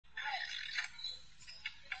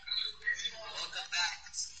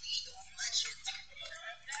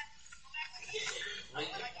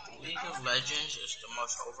Legends is the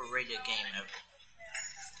most overrated game ever.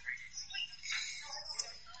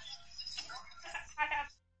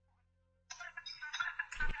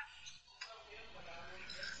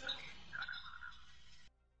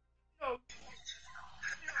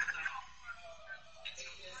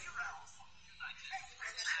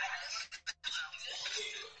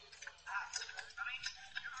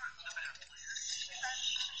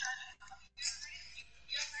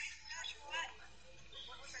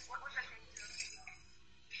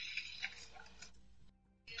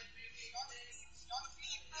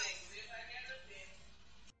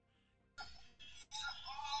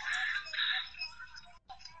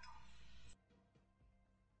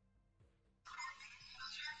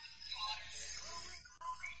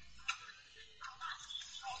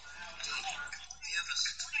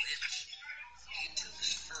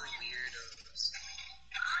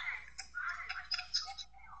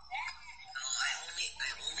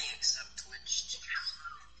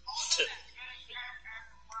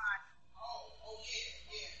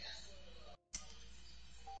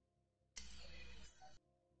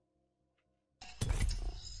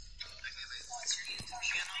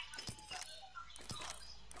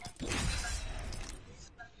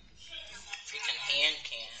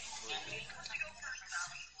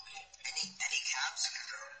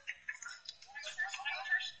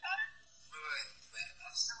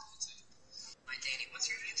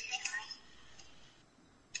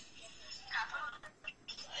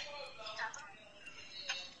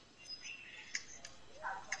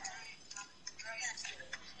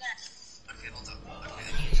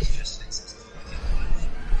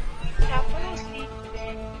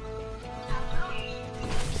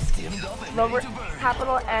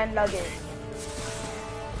 Capital and Nugget.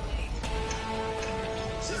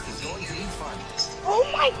 Oh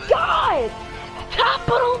my god!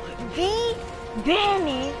 Capital D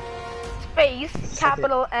Danny space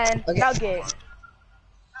capital and Nugget.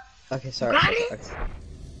 Okay, sorry. Got it? Okay.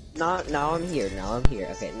 Now I'm here.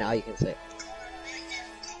 Okay, now you can say it.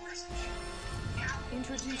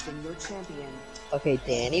 Introducing your champion. Okay,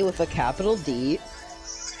 Danny with a capital D.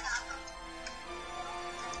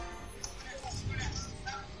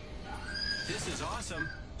 This is awesome.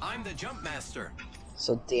 I'm the jump master.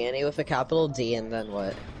 So Danny with a capital D, and then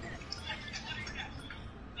what?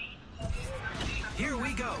 Here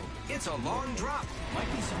we go. It's a long drop.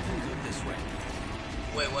 Might be something good this way.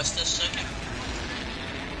 Wait, what's the second?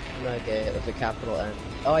 Nugget with a capital N.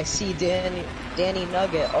 Oh, I see Danny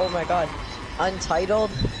Nugget. Oh my god.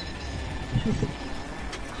 Untitled?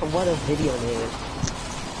 What a video name.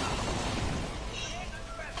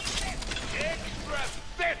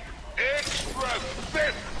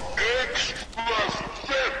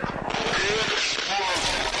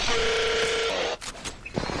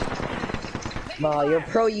 Wow, you're a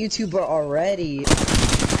pro YouTuber already.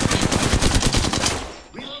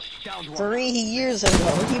 3 years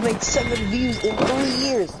ago, he made 7 views in 3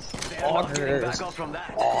 years. Augers.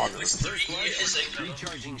 Augers. 3 years ago.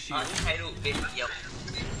 Untitled video.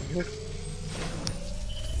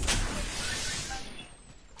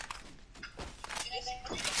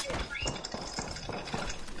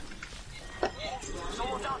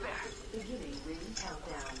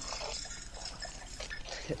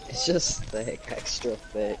 It's just thick, extra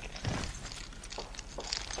thick.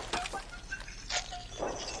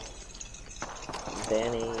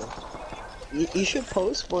 Danny, you should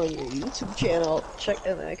post more on your YouTube channel.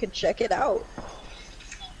 And I could check it out.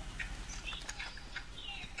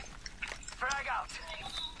 Frag out.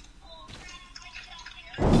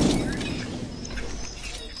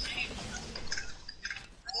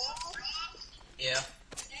 Yeah.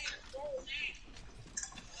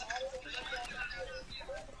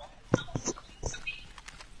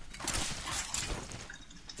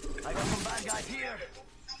 I got some bad guys here.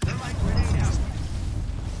 They're like grenade out.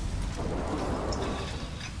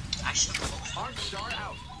 I should go. Arc star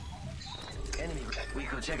out. Enemy. We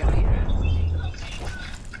could check out here.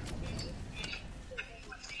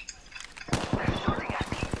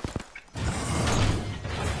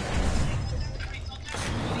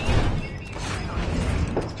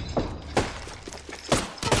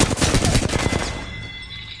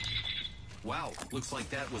 Wow, looks like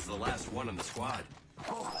that was the last one in the squad.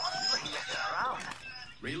 Oh, around.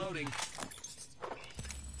 Reloading.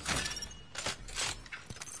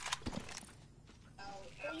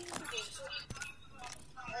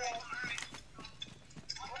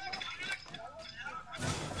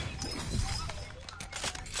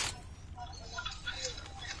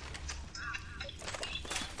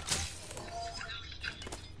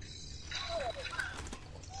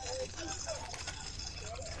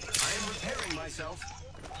 I am repairing myself.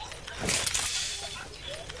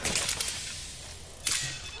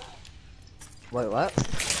 Wait, what?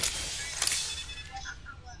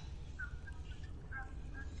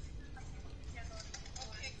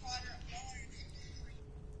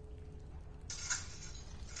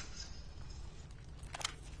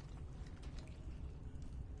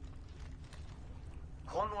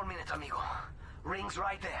 One more minute, amigo. Ring's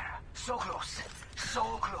right there. So close. So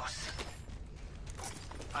close.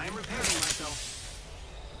 I am repairing myself.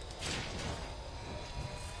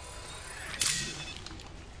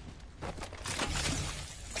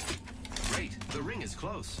 Great. The ring is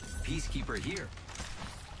close. Peacekeeper here.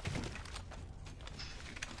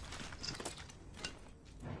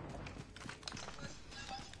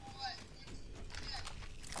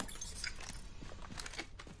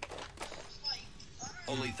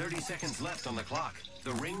 Only 30 seconds left on the clock.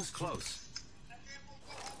 The ring's close.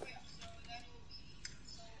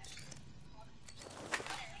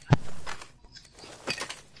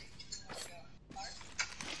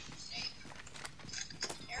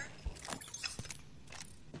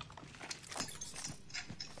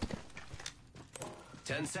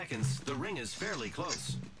 Ten seconds. The ring is fairly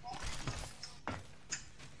close.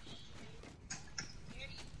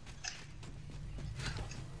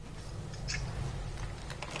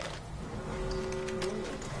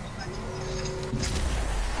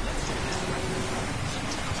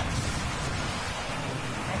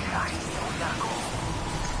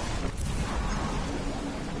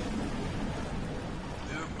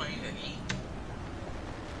 We were playing the E.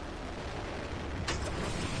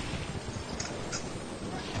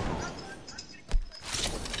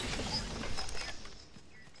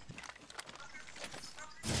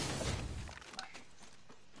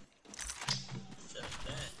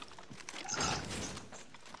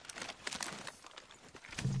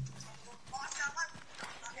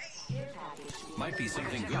 Might be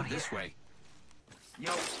something good this way.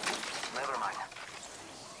 Yo, never mind.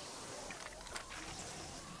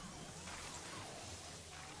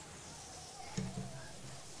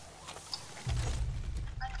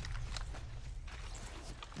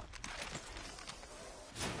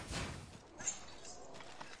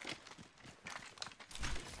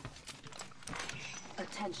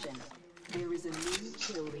 Attention. There is a new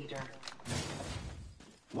kill leader.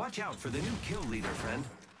 Watch out for the new kill leader, friend.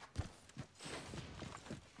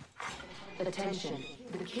 Attention.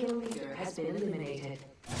 The kill leader has been eliminated.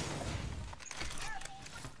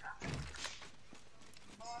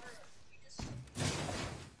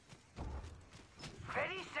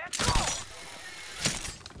 Ready, set, go!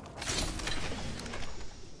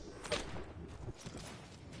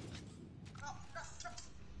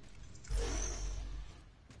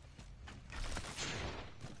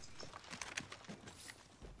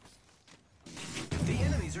 The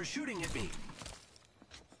enemies are shooting at me.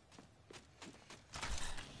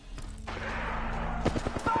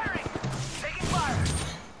 Firing! Taking fire!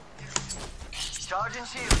 Charging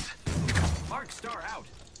shields. Mark star out.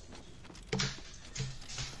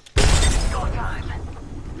 Go time!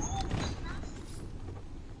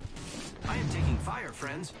 I am taking fire,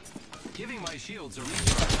 friends. Giving my shields a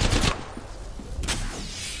recharge.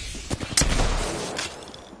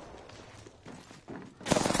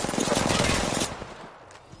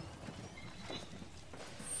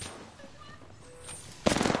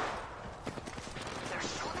 They're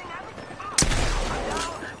shooting at me. I'm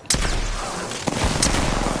down.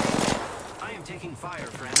 I am taking fire,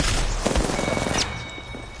 friends.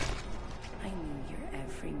 I knew your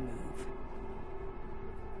every move.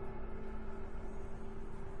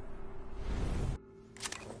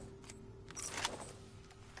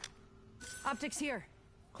 Optics here.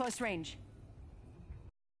 Close range.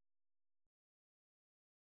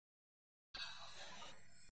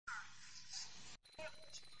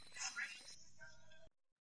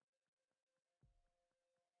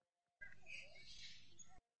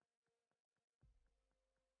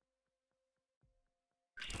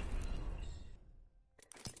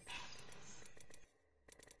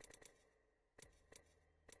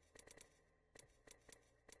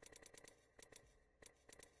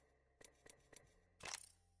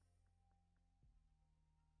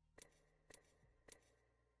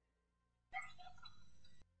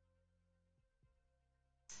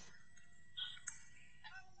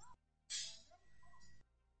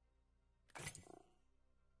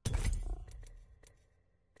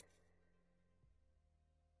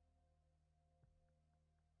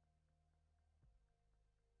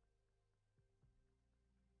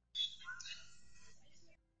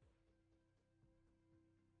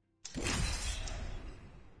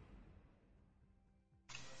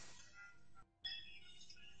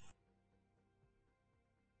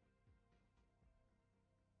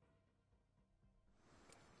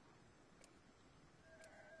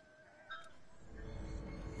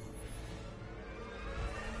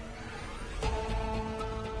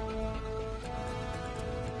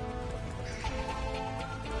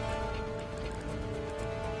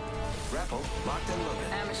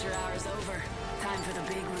 Pressure hour's over. Time for the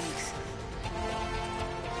big leagues.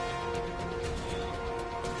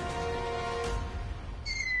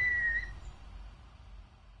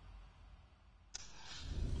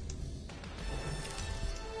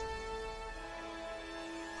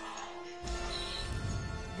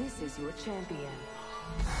 This is your champion.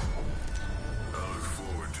 I look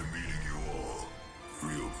forward to meeting you all.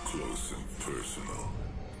 Real close and personal.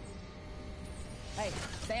 Hey,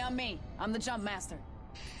 stay on me. I'm the jump master.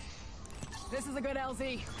 This is a good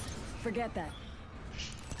LZ. Forget that.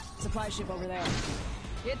 Supply ship over there.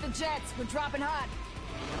 Hit the jets. We're dropping hot.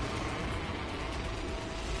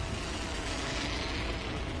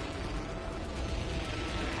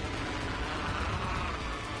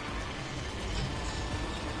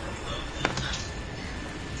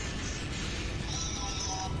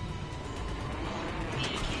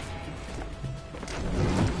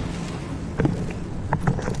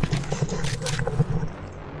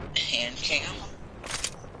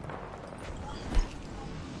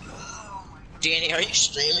 Danny, are you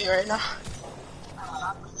streaming right now?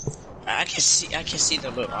 I can see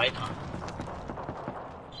the little icon.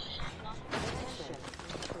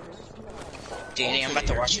 Danny, I'm about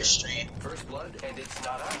to watch your stream. First blood, and it's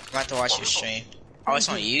not out. I'm about to watch your stream. Oh, it's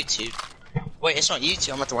on YouTube. Wait, it's on YouTube.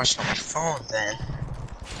 I'm about to watch it on my phone then.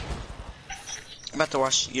 I'm about to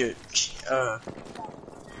watch your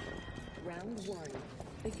Round 1.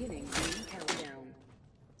 Beginning ring countdown.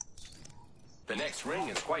 The next ring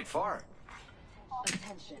is quite far.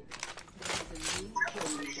 Attention. There is a new kill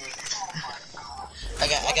leader.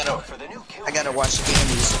 I gotta watch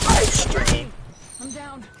Danny's live stream. I'm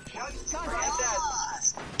down.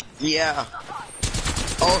 Yeah.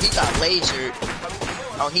 Oh, he got lasered.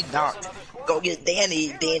 Oh, he knocked. Go get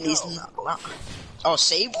Danny. Danny's not. Oh,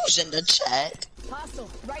 Sable's in the chat. Hostile,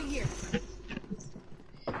 right here.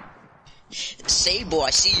 Sable,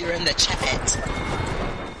 I see you're in the chat.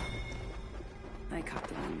 I caught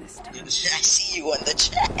the one this time. I see you in the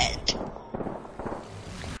chat.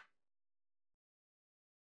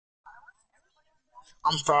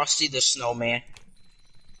 I'm Frosty the Snowman.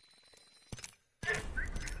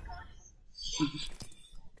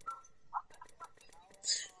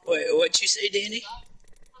 Wait, what'd you say, Danny?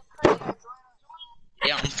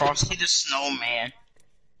 Yeah, I'm Frosty the Snowman.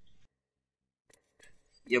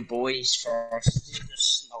 Your boy's Frosty the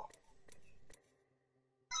Snow.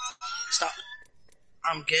 Stop.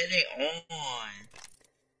 I'm getting on.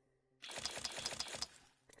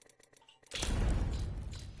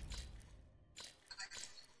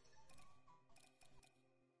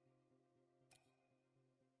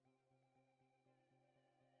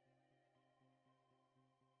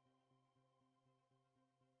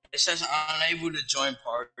 It says unable to join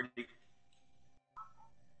party.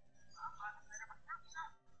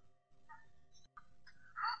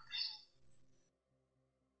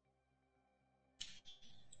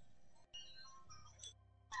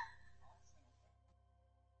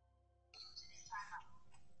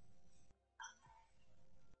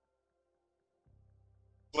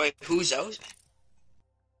 Wait, who's else?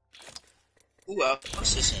 Who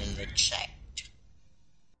else is in the chat?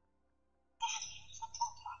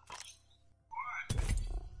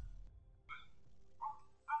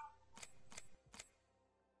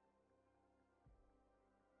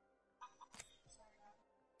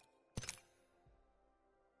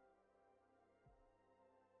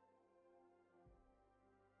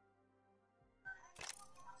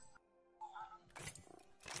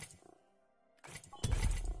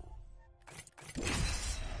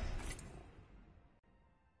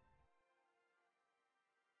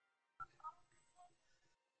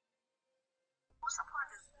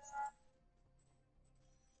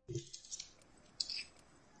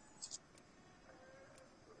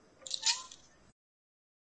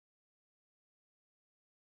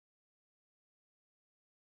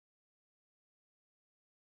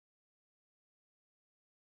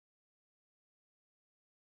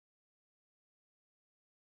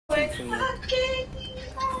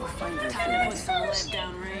 Time to put some lead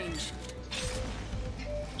down range.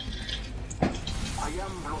 I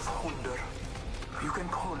am Bloodhunder. You can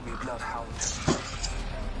call me Bloodhound.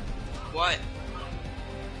 What?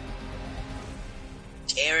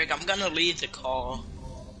 Eric, I'm gonna leave the call.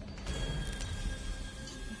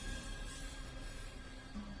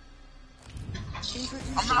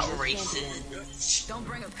 I'm not racist. Don't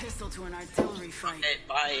bring a pistol to an artillery fight. Okay,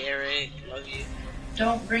 bye, Eric. Love you.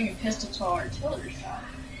 Don't bring a pistol to our artillery shot.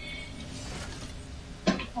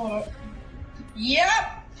 Hold up.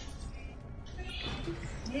 Yep.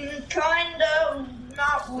 Kind of.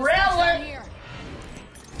 Not really. Here.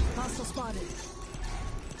 Hostile spotted.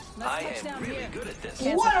 I Let's switch am down really here. good at this.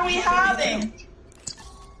 What are we having?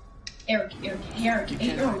 Eric,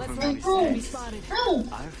 Let's go. Enemy spotted. no.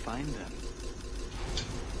 I'll find them.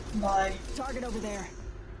 Bye. Target over there.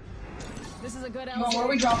 This is a good Come on, where are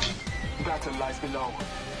we LZ. dropping? Battle lies below.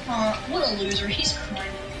 What a loser. He's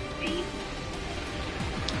crying. Let's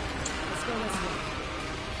go this way.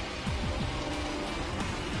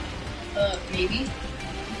 Maybe.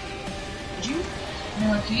 Would you? I mean,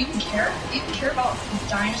 like, do you even care? Do you even care about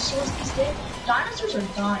dinosaurs these days? Dinosaurs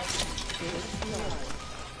are dying.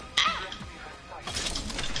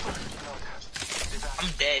 I'm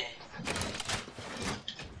dead.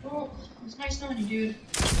 Well, it's nice knowing you, dude.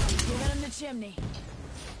 Giving him the chimney.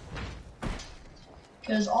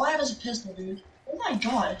 Because all I have is a pistol, dude. Oh my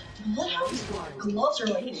god. What how these gloves are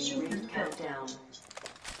like super Ring good. countdown.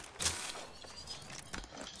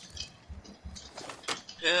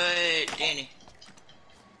 Good, Danny.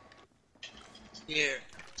 Here.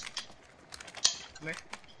 Come here.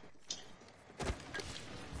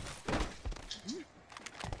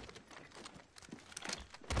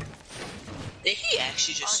 Did he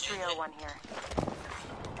actually just say that?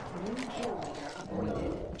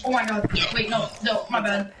 Oh my god. Wait, no, my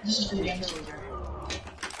bad. This is for the game.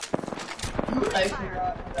 I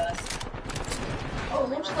forgot, my bad. Oh, it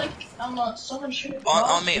looks like someone should have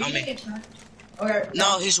On me. Okay.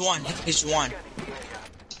 No, he's one. He's one.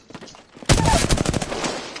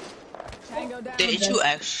 Tango down. Did you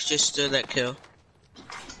actually just do that kill?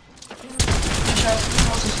 Watch out, who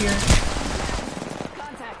else is here?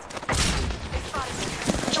 Contact.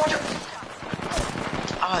 Watch out.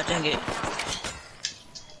 Ah, dang it.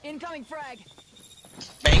 Incoming frag.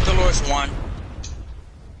 Bangalore's one.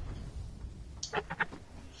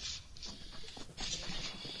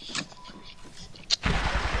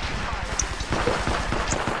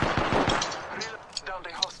 Down the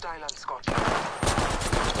hostile and Scott.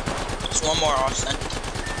 There's one more, Austin.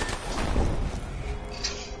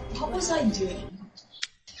 What was I doing?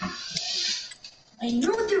 I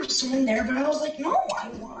knew there was someone there, but I was like, no, I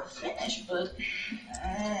want to finish, but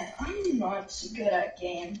I'm not so good at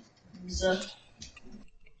games.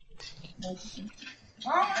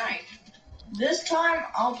 Alright. This time,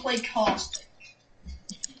 I'll play Caustic.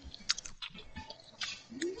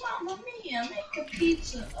 Mamma mia, make a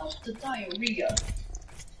pizza of the diarrhea.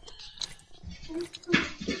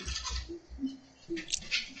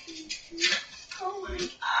 Oh my,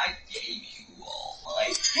 I gave you all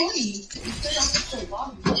my money. You said I'm so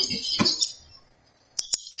long.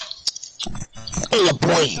 Oh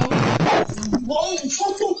boy. Whoa!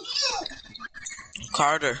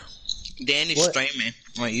 Carter. Danny's What? streaming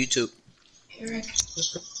on YouTube. Eric.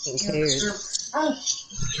 Who cares? Oh,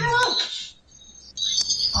 hello.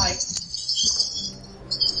 Hi.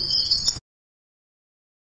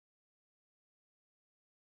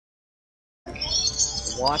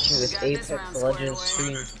 Watching this Apex Legends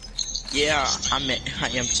stream. Yeah, I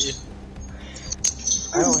am too.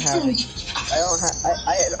 I don't have a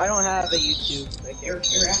YouTube. Eric,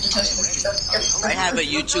 after testing. I have a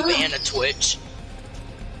YouTube and a Twitch.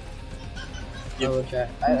 I wish I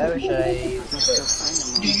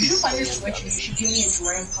Dude, you should find your Switch and you should give me a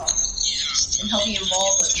grandpa and help me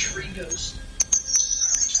evolve a tree ghost.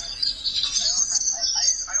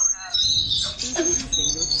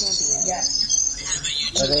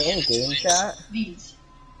 Yes. Are they in game chat? Please.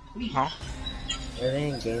 Please. Huh? Are they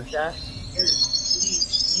in game chat? Eric,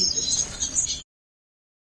 please.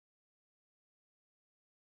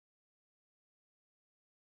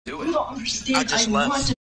 Do You it. don't understand. I just left. want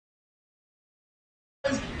to.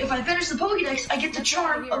 If I finish the Pokédex, I get the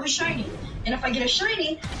charm of a shiny. And if I get a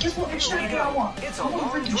shiny, guess what shiny do I want? It's a I want long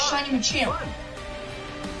freaking shiny Machamp.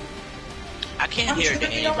 I can't I'm hear just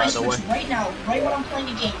Danny, looking on my by the way. Switch right now, right when I'm playing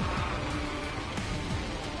a game.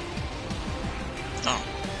 Oh.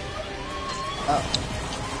 Oh.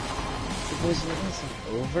 Was this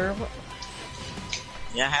over?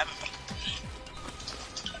 Yeah, I haven't.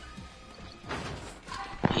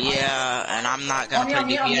 Yeah, and I'm not gonna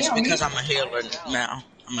play DPS because I'm a healer now.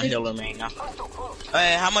 I'm a healer main now.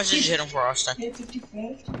 Hey, how much did you hit him for, Austin? Hit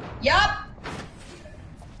 55. Yup!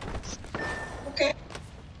 Okay.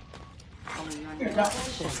 Here, no.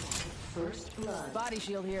 First blood. Body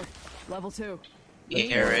shield here. Level 2.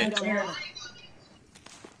 Yeah, Eric.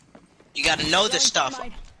 You gotta know this stuff.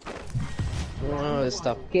 We don't know this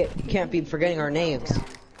stuff. You can't be forgetting our names.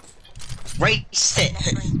 Race it.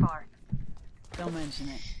 Don't mention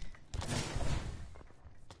it.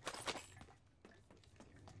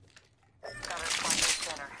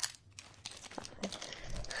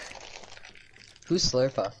 Who's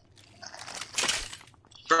Slurpa?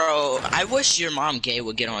 Bro, I wish your mom Gay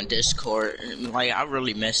would get on Discord. Like, I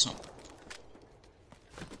really miss him.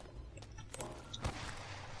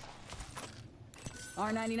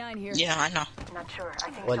 R99 here. Yeah, I know. Not sure. I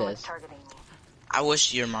think What someone's is? targeting me. I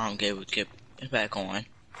wish your mom Gay would get back on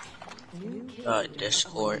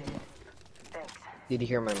Discord. Thanks. Did you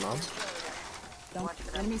hear my mom?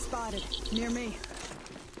 Enemy spotted. Near me.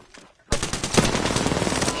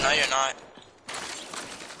 No, you're not.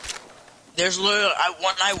 There's literally,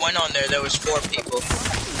 when I went on there was 4 people.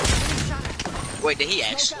 Wait, did he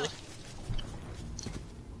actually?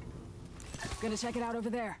 Gonna check it out over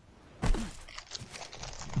there.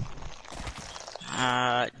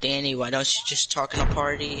 Danny, why don't you just talk in a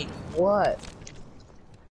party? What?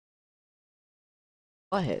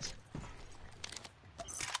 What?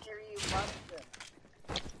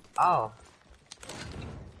 Oh.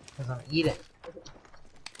 Because I'm eating.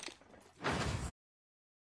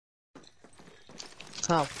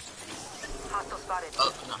 Oh. Hostile spotted.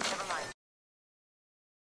 Oh, no. Never mind.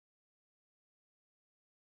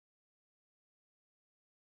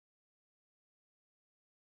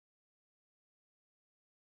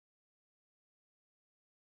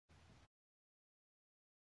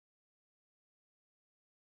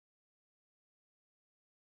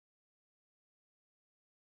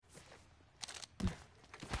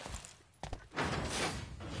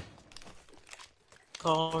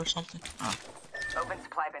 Call or something? Oh. Open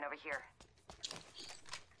supply bin over here.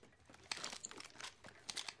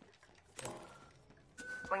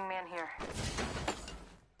 Wingman here.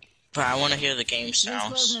 But I want to hear the game Rings sounds.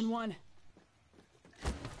 closing in 1.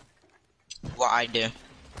 What I do.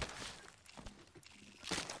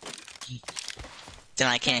 Then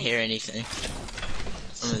I can't hear anything.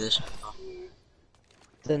 Look at this.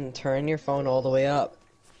 Then turn your phone all the way up.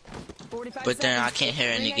 45 But then I seconds. can't hear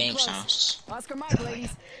any Ring ain't game close. sounds. Oscar Mike,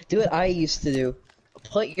 ladies. Do what I used to do.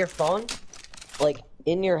 Put your phone, like,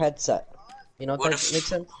 in your headset. You know What what that if- makes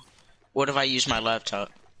sense? What if I use my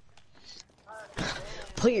laptop?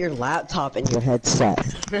 Put your laptop in your headset.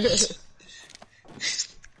 What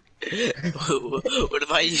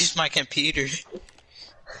if I use my computer?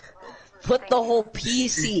 Put the whole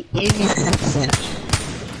PC in your headset.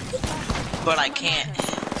 But I can't.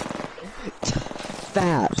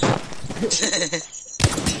 Fat.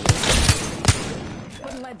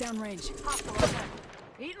 Putting lead down range.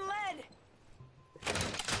 Eating lead.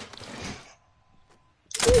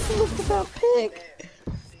 Look at that pig.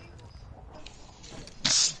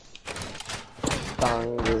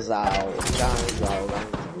 Gongs out. Gongs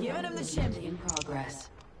out. Giving him the shimmy. In progress.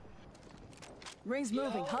 Rings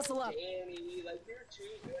moving. Hustle up.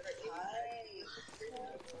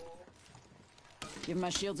 Give my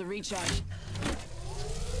shields a recharge.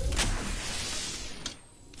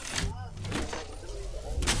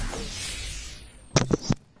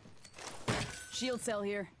 Shield cell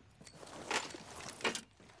here.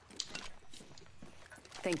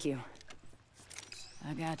 Thank you.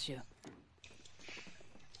 I got you.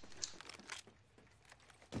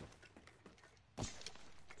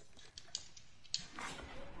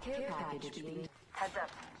 Care package being... Heads up.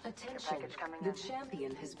 Attention. package coming The in.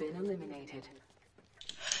 champion has been eliminated.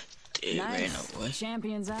 Dude, ran away.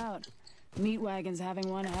 Champions out. Meat wagon's having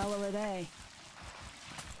one hell of a day.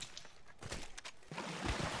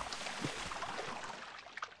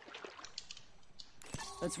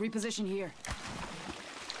 Let's reposition here.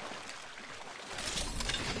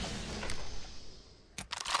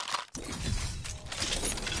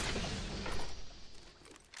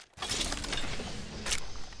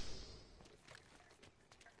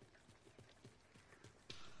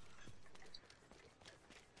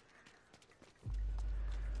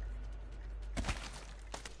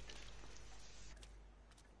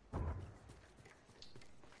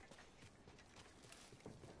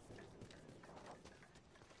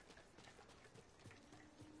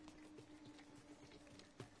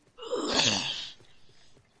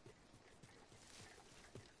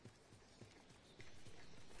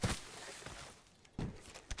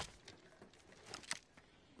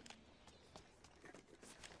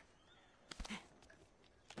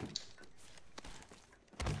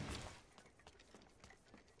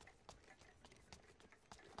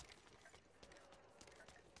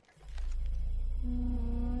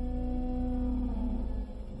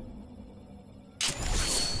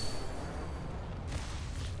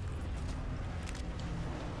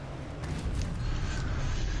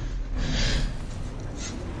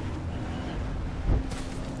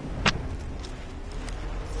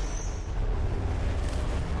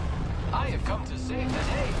 I have come to save the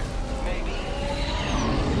day. Maybe.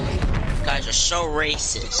 Guys are so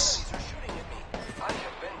racist. Police are shooting at me. I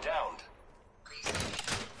have been downed.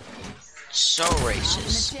 So In the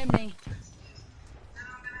racist. chimney.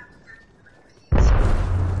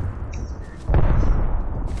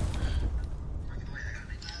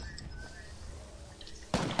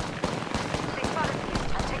 They spotted me.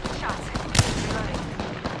 I'm taking shots. Reloading.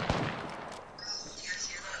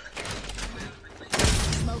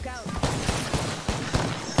 Smoke out.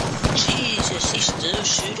 Jesus, he's still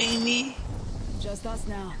shooting me? Just us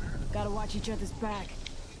now. Gotta watch each other's back.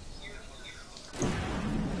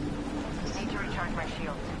 Need to recharge my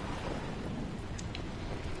shield.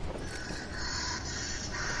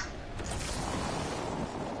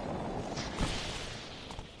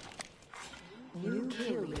 New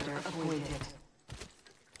kill leader appointed.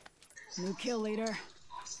 New kill leader.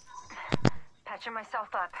 Patching myself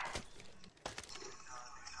up.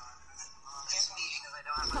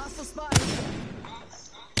 Hostile spotted.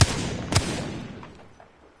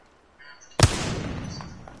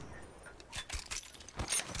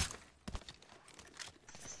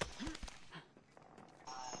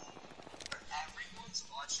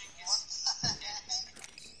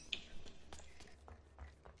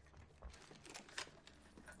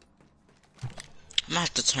 I'm gonna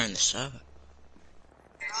have to turn this up.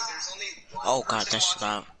 Oh god, that's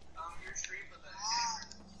loud.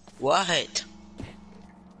 What?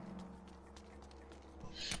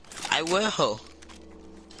 I will.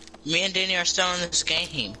 Me and Danny are still in this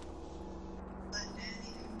game.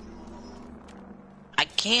 I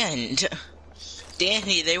can't.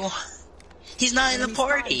 Danny, they want. He's not in the Enemy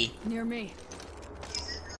party. spotted. Near me.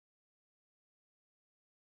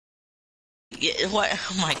 Yeah, what?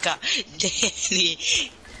 Oh my god,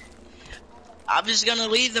 Danny. I'm just gonna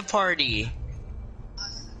leave the party.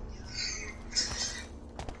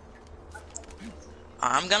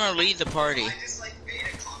 I'm gonna leave the party.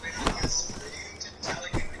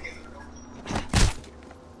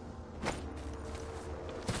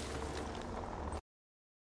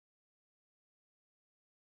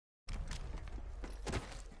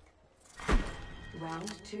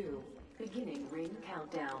 Round 2. Beginning ring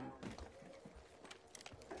countdown.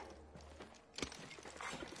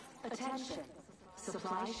 Attention.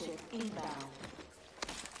 Supply ship inbound.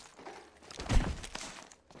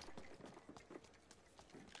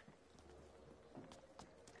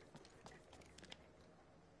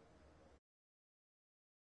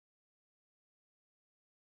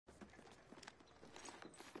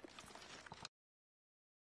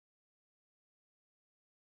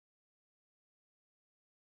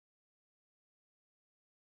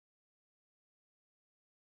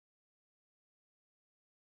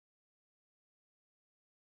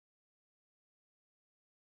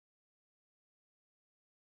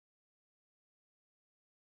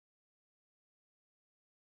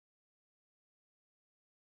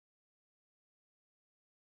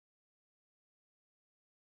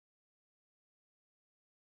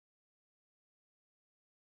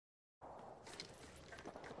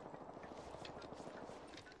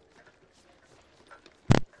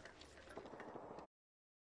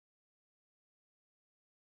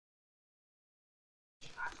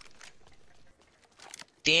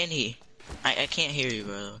 Danny, I can't hear you,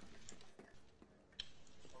 brother.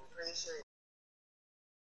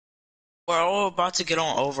 We're all about to get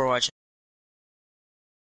on Overwatch.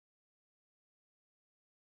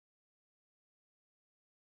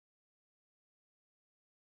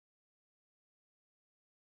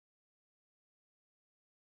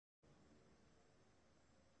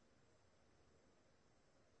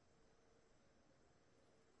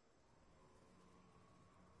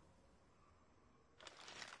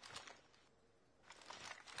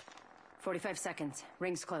 "45 seconds.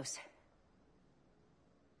 Ring's close."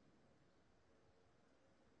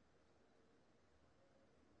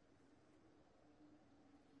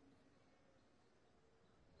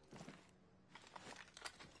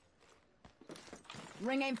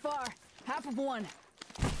 Ring ain't far. Half of one.